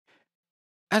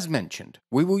As mentioned,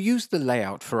 we will use the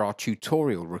layout for our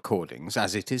tutorial recordings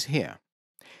as it is here.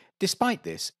 Despite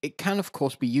this, it can of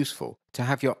course be useful to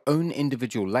have your own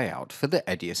individual layout for the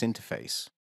EDIUS interface.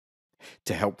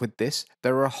 To help with this,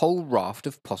 there are a whole raft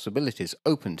of possibilities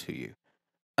open to you,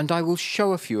 and I will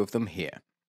show a few of them here.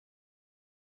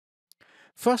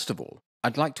 First of all,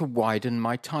 I'd like to widen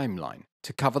my timeline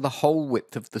to cover the whole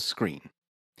width of the screen.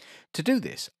 To do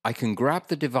this, I can grab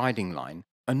the dividing line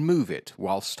and move it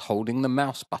whilst holding the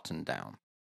mouse button down.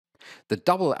 The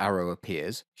double arrow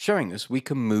appears, showing us we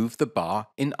can move the bar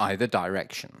in either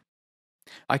direction.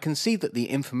 I can see that the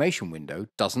information window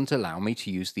doesn't allow me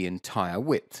to use the entire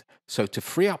width, so to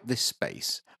free up this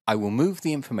space, I will move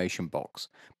the information box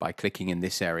by clicking in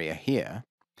this area here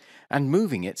and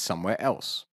moving it somewhere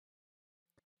else.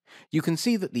 You can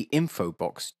see that the info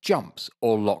box jumps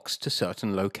or locks to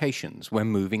certain locations when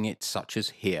moving it, such as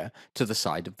here to the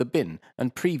side of the bin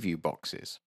and preview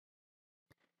boxes.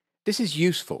 This is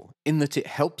useful in that it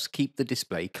helps keep the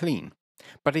display clean,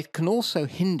 but it can also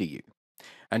hinder you.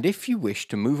 And if you wish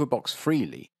to move a box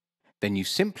freely, then you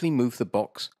simply move the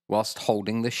box whilst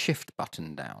holding the Shift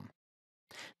button down.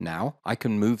 Now I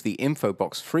can move the info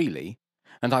box freely,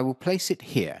 and I will place it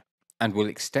here and will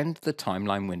extend the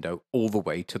timeline window all the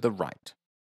way to the right.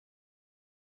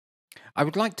 I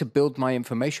would like to build my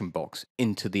information box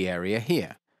into the area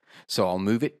here, so I'll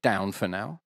move it down for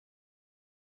now.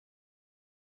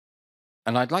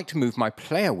 And I'd like to move my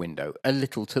player window a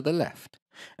little to the left.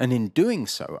 And in doing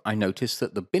so, I notice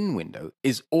that the bin window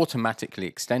is automatically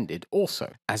extended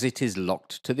also, as it is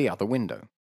locked to the other window.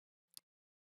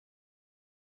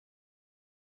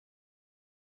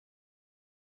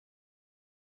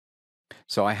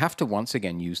 So I have to once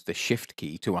again use the Shift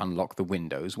key to unlock the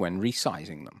windows when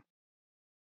resizing them.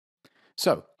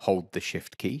 So hold the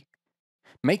Shift key,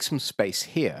 make some space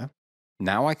here.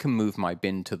 Now I can move my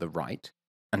bin to the right,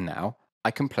 and now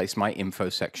I can place my info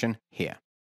section here.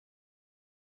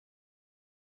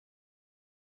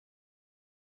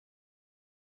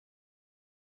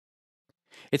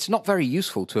 It's not very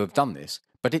useful to have done this,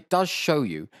 but it does show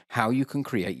you how you can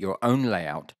create your own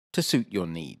layout to suit your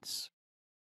needs.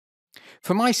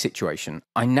 For my situation,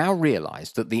 I now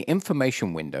realize that the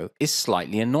information window is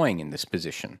slightly annoying in this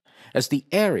position, as the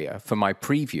area for my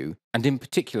preview, and in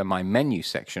particular my menu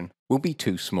section, will be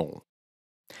too small.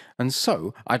 And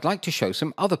so, I'd like to show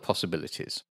some other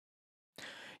possibilities.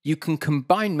 You can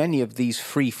combine many of these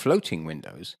free floating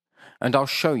windows, and I'll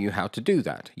show you how to do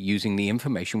that using the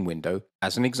information window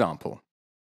as an example.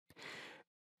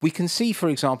 We can see, for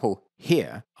example,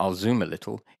 here, I'll zoom a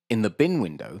little, in the bin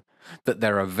window, that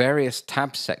there are various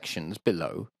tab sections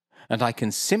below, and I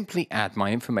can simply add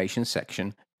my information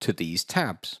section to these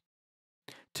tabs.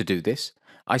 To do this,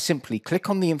 I simply click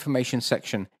on the information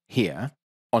section here,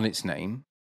 on its name,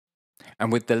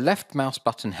 and with the left mouse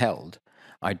button held,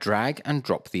 I drag and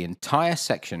drop the entire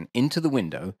section into the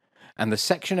window, and the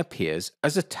section appears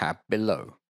as a tab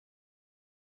below.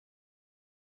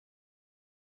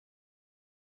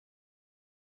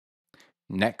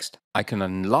 Next, I can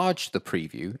enlarge the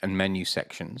preview and menu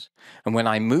sections, and when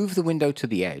I move the window to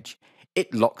the edge,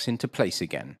 it locks into place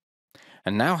again.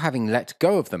 And now, having let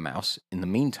go of the mouse in the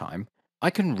meantime,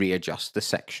 I can readjust the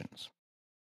sections.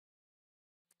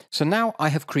 So now I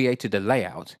have created a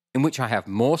layout in which I have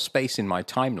more space in my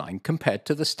timeline compared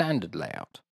to the standard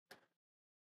layout.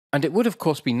 And it would of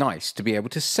course be nice to be able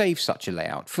to save such a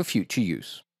layout for future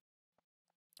use.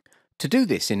 To do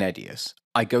this in EDIUS,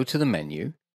 I go to the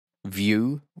menu,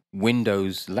 View,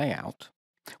 Windows Layout,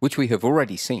 which we have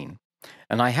already seen,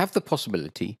 and I have the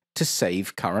possibility to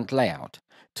save current layout,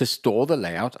 to store the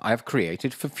layout I have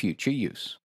created for future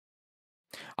use.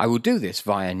 I will do this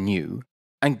via New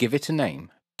and give it a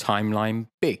name, Timeline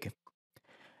Big,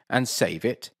 and save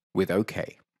it with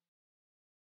OK.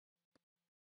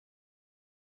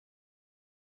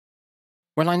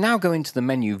 When I now go into the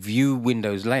menu View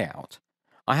Windows Layout,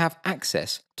 I have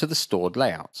access to the stored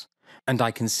layouts, and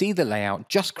I can see the layout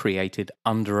just created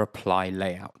under Apply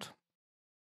Layout.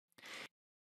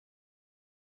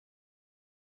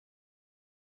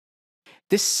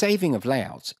 This saving of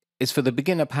layouts is for the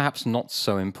beginner perhaps not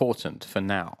so important for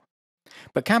now,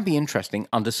 but can be interesting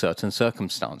under certain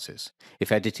circumstances,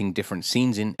 if editing different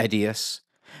scenes in EDIUS,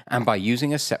 and by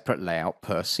using a separate layout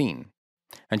per scene.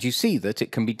 And you see that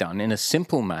it can be done in a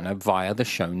simple manner via the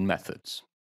shown methods.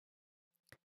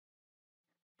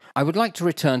 I would like to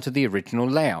return to the original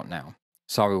layout now,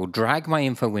 so I will drag my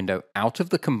info window out of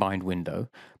the combined window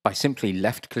by simply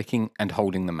left-clicking and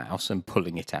holding the mouse and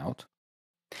pulling it out.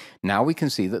 Now we can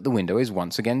see that the window is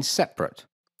once again separate,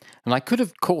 and I could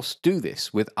of course do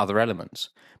this with other elements,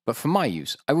 but for my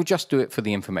use I will just do it for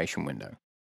the information window.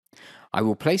 I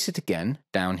will place it again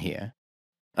down here,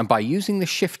 and by using the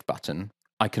Shift button,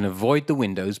 I can avoid the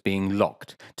windows being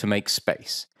locked to make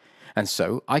space, and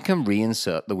so I can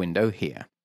reinsert the window here.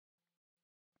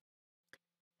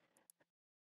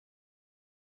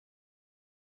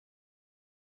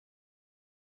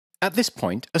 At this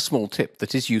point, a small tip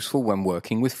that is useful when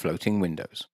working with floating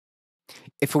windows.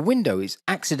 If a window is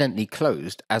accidentally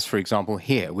closed, as for example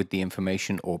here with the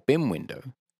information or BIM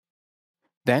window,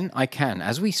 then I can,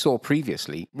 as we saw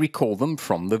previously, recall them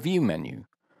from the View menu,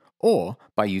 or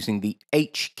by using the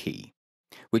H key,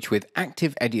 which with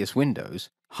active EDIUS windows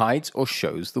hides or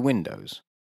shows the windows.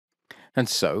 And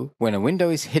so, when a window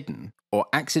is hidden or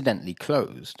accidentally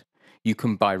closed, you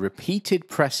can, by repeated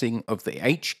pressing of the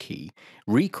H key,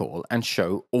 recall and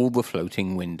show all the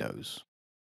floating windows.